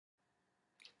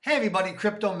Hey everybody,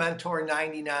 Crypto Mentor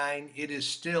 99. It is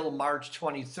still March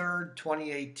 23rd,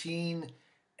 2018.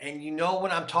 And you know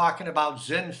when I'm talking about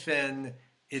XinFin,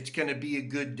 it's going to be a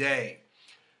good day.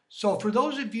 So for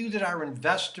those of you that are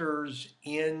investors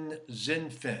in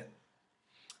XinFin,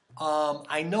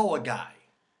 I know a guy,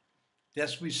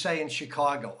 that's what we say in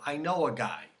Chicago, I know a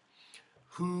guy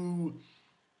who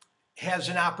has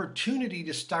an opportunity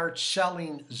to start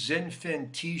selling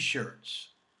XinFin T-Shirts.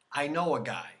 I know a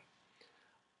guy.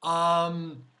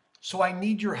 So I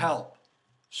need your help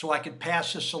so I could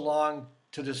pass this along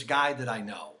to this guy that I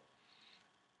know.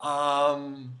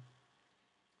 Um,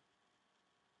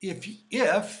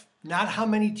 if not how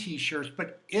many t-shirts,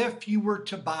 but if you were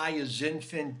to buy a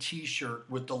XinFin t-shirt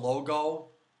with the logo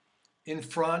in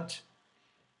front,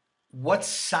 what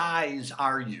size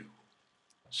are you?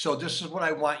 So this is what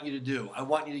I want you to do. I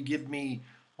want you to give me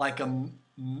like a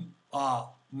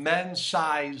men's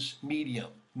size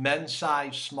medium, men's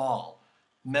size small,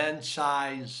 men's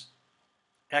size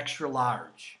extra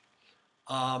large.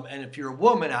 And if you're a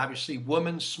woman, obviously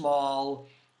women's small,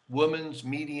 women's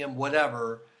medium,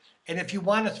 whatever. And if you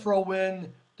want to throw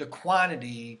in the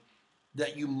quantity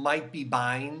that you might be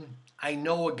buying, I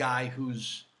know a guy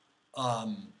who's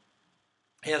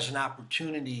has an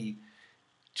opportunity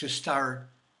to start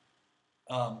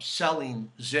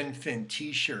selling XinFin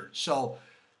T-shirts. So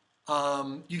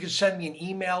you can send me an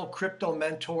email,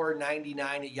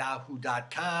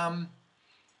 cryptomentor99@yahoo.com,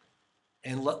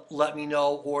 and let me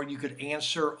know, or you could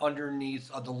answer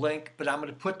underneath the link. But I'm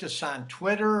going to put this on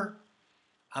Twitter,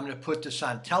 I'm going to put this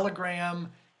on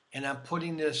Telegram, and I'm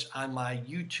putting this on my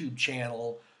YouTube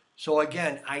channel. So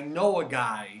again, I know a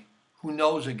guy who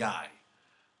knows a guy.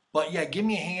 But yeah, give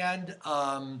me a hand.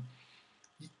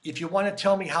 If you want to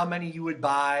tell me how many you would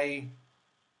buy,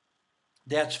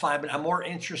 that's fine, but I'm more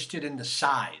interested in the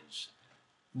size.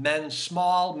 Men's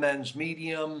small, men's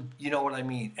medium, you know what I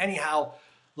mean. Anyhow,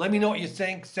 let me know what you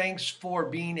think. Thanks for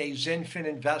being a XinFin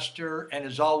investor. And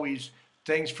as always,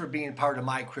 thanks for being part of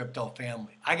my crypto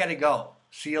family. I got to go.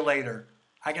 See you later.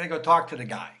 I got to go talk to the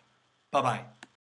guy. Bye-bye.